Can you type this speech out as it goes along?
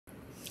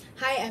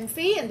Hi, I'm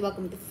Faye and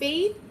welcome to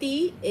Faye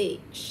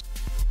TH.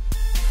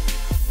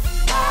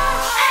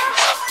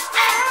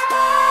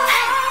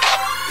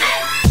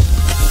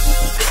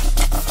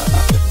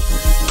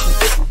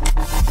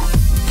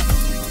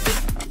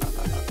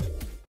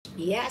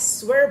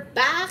 Yes, we're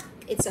back!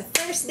 It's a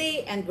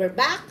Thursday and we're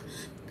back!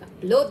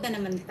 Upload na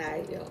naman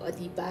tayo, o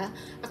diba?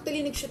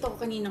 Actually, nag-shoot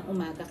ako kaninang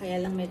umaga,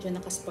 kaya lang medyo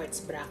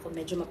naka-sports bra ako,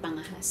 medyo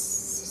mapangahas.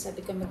 So,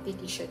 sabi ko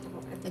mag-t-shirt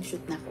ako at nag-shoot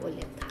na ako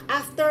ulit.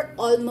 After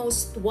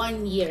almost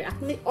 1 year,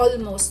 actually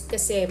almost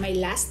kasi my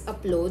last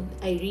upload,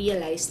 I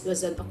realized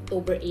was on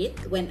October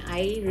 8 when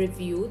I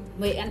reviewed,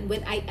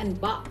 when I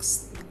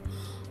unboxed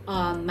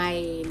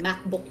my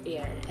MacBook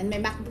Air. And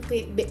my MacBook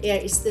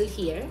Air is still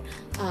here.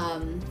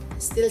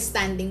 Still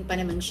standing pa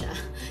naman siya.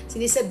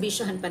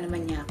 Sinisabisyohan pa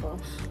naman niya ako.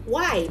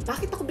 Why?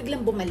 Bakit ako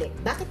biglang bumalik?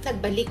 Bakit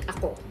nagbalik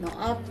ako? No?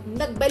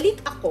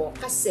 Nagbalik ako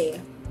kasi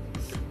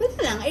wala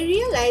lang, I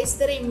realized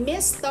that I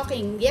missed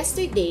talking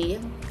yesterday.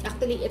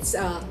 Actually, it's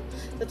sa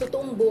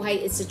totoong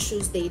buhay, it's a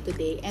Tuesday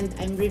today and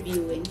I'm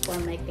reviewing for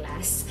my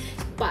class.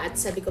 But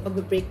sabi ko,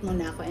 mag-break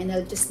muna ako and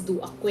I'll just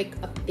do a quick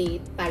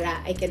update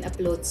para I can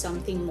upload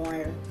something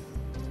more,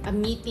 a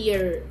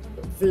meatier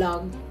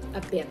vlog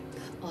a bit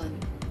on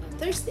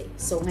Thursday.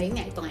 So ngayon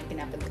nga, ito nga yung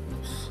pinapanood mo.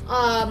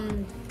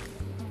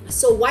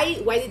 So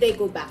why did I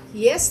go back?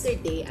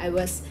 Yesterday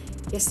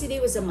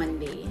was a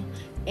Monday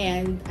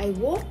and I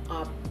woke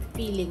up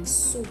feeling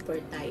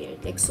super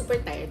tired. Like super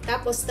tired.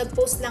 Tapos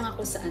nag-post lang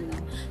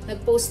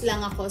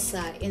ako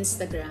sa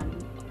Instagram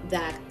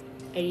that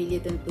I really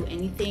didn't do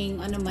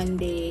anything on a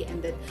Monday and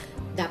that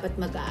dapat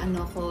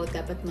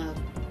dapat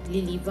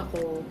mag-leave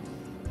ako.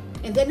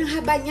 And then, ang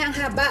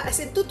haba,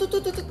 as in,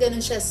 ganun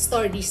siya,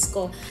 stories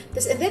ko.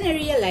 And then I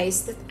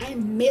realized that I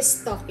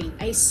miss talking.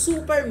 I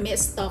super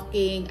miss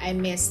talking. I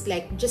miss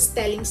like, just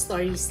telling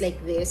stories like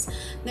this.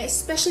 Na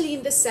especially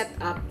in the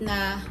setup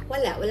na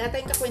wala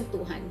tayong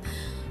kakwentuhan.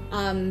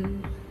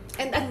 And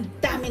ang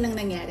dami nang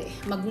nangyari.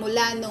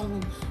 Magmula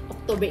nung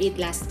October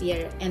 8 last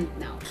year and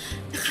now.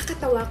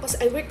 Nakakatawa kasi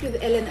I worked with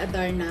Ellen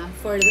Adarna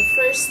for the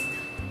first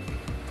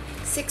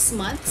 6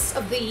 months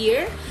of the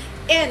year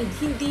and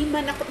hindi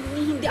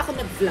ako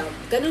nag-vlog.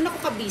 Ganun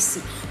ako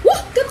ka-busy.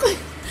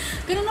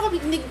 Ganun ako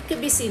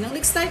ka-busy. Nung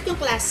nag-start yung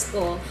class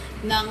ko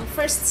ng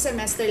first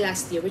semester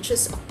last year, which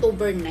was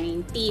October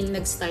 19,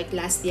 nag-start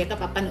last year.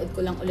 Kapapanood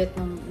ko lang ulit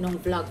nung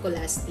vlog ko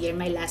last year,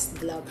 my last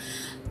vlog.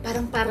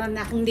 Parang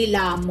na akong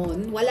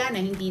nilamon. Wala na,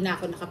 hindi na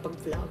ako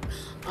nakapag-vlog.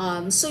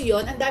 So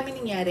yun, ang dami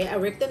nangyari. I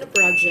worked on a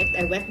project.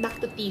 I went back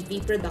to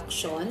TV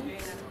production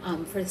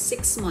for 6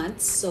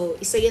 months. So,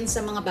 isa yan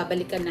sa mga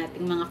babalikan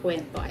nating mga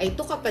kwento. I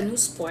took up a new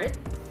sport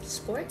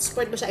ba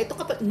siya? I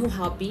took up a new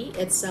hobby.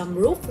 It's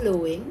rope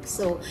flowing.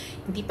 So,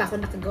 hindi pa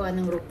ako nakagawa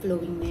ng rope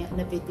flowing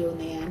na video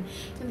na yan.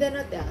 And then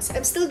what else?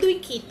 I'm still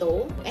doing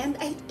keto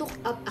and I took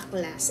up a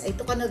class. I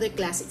took another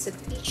class. It's a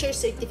teacher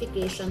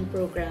certification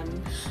program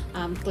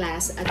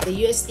class at the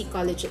UST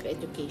College of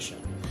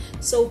Education.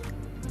 So,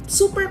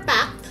 super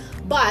packed,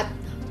 but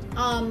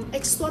I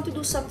just want to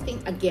do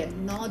something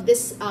again, no?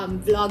 This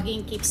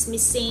vlogging keeps me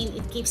sane,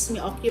 it keeps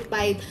me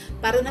occupied.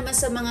 Para naman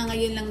sa mga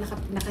ngayon lang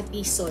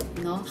nakatisod,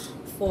 no?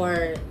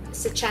 For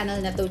sa channel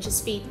na to, which is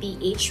Faye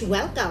TH.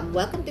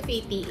 Welcome to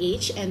Faye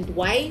TH. And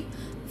why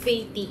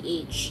Faye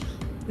TH?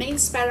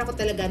 Na-inspire ako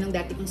talaga ng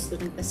dati kong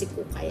student na si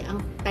Kukay.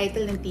 Ang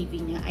title ng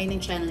TV niya, ay ng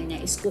channel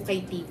niya is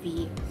Kukay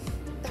TV.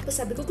 Tapos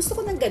sabi ko, gusto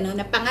ko ng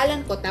gano'n, na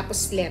pangalan ko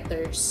tapos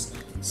letters.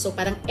 So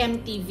parang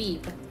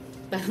MTV,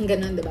 parang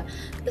gano'n, diba?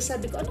 Tapos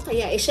sabi ko, ano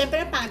kaya? Eh, syempre,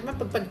 pangit mo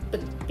pag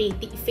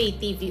Faye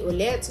TV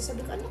ulit. So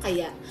sabi ko, ano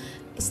kaya?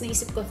 Tapos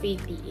naisip ko, Faye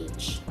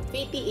TH.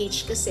 Faye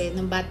TH kasi,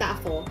 nung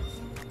bata ako,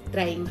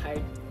 trying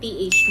hard.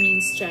 TH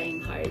means trying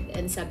hard.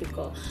 And sabi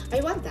ko,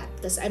 I want that.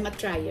 Because I'm a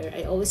tryer.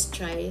 I always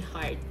try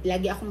hard.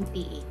 Lagi akong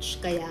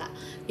TH. Kaya,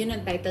 yun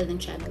ang title ng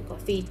channel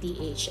ko, Faye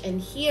TH. And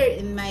here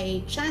in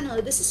my channel,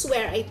 this is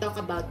where I talk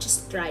about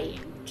just trying.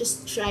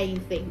 Just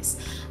trying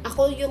things.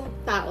 Ako yung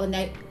tao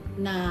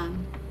na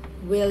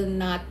will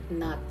not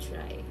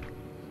try.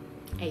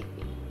 I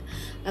think.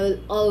 I will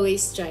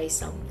always try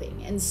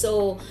something. And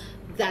so,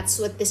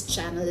 that's what this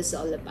channel is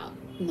all about.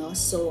 No?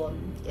 So,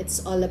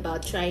 it's all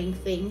about trying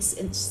things.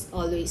 It's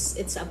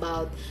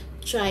about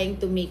trying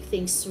to make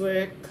things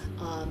work.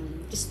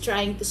 Just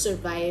trying to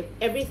survive.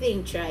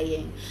 Everything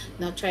trying.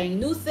 No?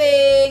 Trying new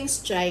things.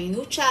 Trying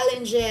new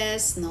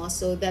challenges. No?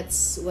 So,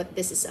 that's what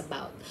this is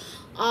about.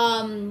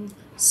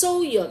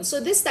 So yun.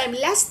 So this time,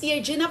 last year,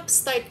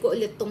 start ko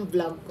ulit tong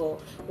vlog ko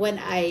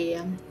when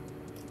I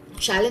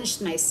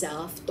challenged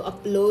myself to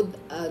upload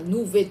a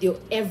new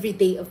video every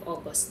day of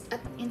August.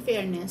 At in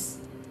fairness,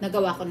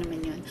 nagawa ko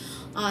naman yun.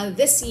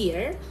 This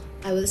year,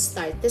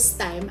 this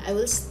time, I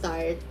will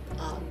start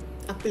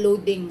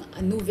uploading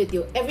a new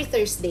video every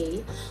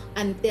Thursday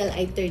until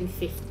I turn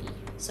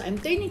 50. So I'm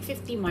turning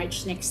 50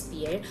 March next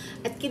year.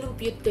 At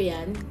kinumpute ko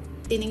yan.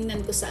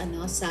 Tiningnan ko sa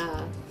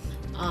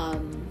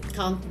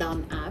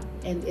countdown app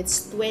and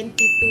it's 22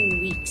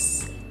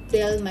 weeks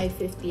till my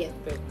 50th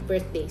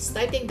birthday.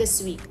 Starting this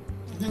week,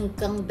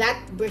 hanggang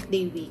that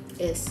birthday week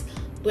is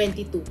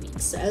 22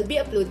 weeks. So, I'll be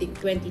uploading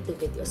 22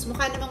 videos.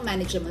 Mukha namang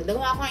manageable.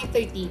 Gawa ko yung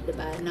 30,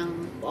 diba?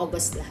 Ng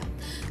August lahat.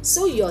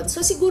 So, yun. So,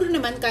 siguro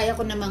naman, kaya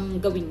ko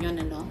namang gawin yun,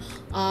 ano.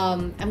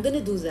 I'm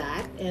gonna do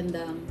that. And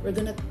we're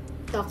gonna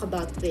talk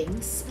about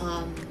things.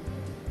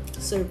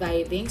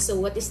 Surviving. So,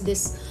 what is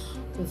this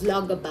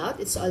vlog about?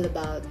 It's all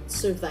about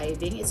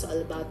surviving. It's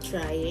all about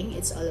trying.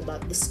 It's all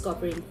about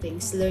discovering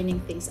things,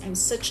 learning things. I'm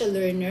such a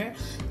learner.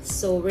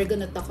 So, we're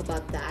gonna talk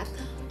about that.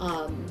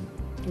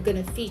 We're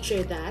gonna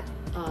feature that.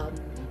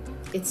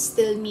 It's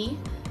still me,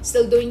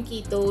 still doing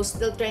keto,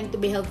 still trying to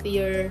be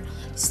healthier,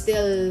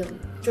 still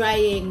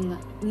trying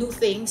new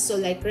things. So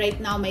like right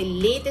now, my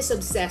latest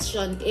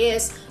obsession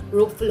is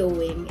rope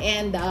flowing,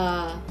 and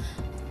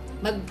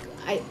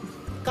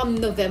come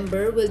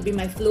November will be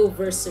my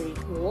flowversary.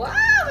 Wow,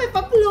 may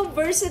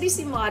pa-flowversary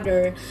si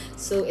mother.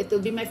 So it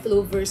will be my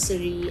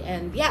flowversary,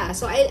 and yeah,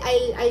 so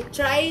I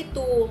try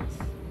to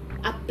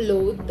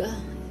upload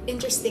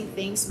interesting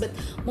things, but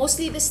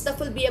mostly this stuff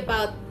will be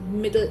about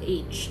middle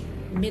aging.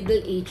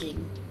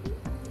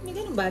 May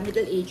ganun ba?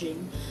 Middle aging.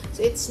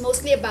 So it's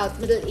mostly about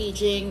middle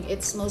aging.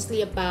 It's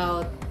mostly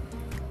about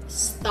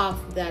stuff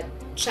that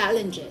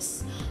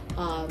challenges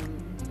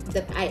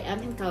that I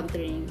am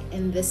encountering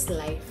in this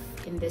life,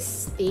 in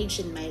this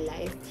stage in my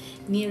life,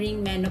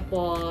 nearing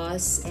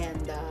menopause,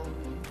 and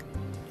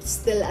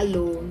still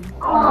alone.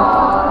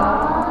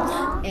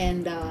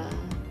 And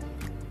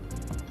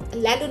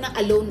lalo na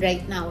alone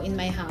right now in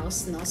my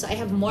house, no? So I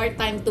have more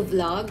time to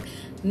vlog.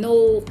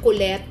 No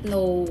kulit,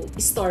 no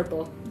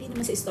istorbo. Hindi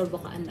naman sa istorbo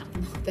ka anak,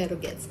 no? Pero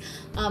gets.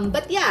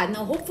 But yeah,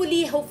 no,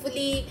 hopefully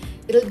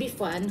it'll be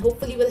fun.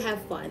 Hopefully we'll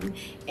have fun.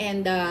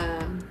 And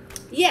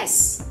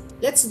yes,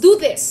 let's do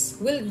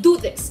this. We'll do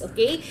this,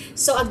 okay?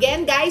 So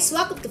again, guys,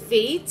 welcome to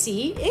Faith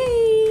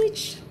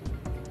TH.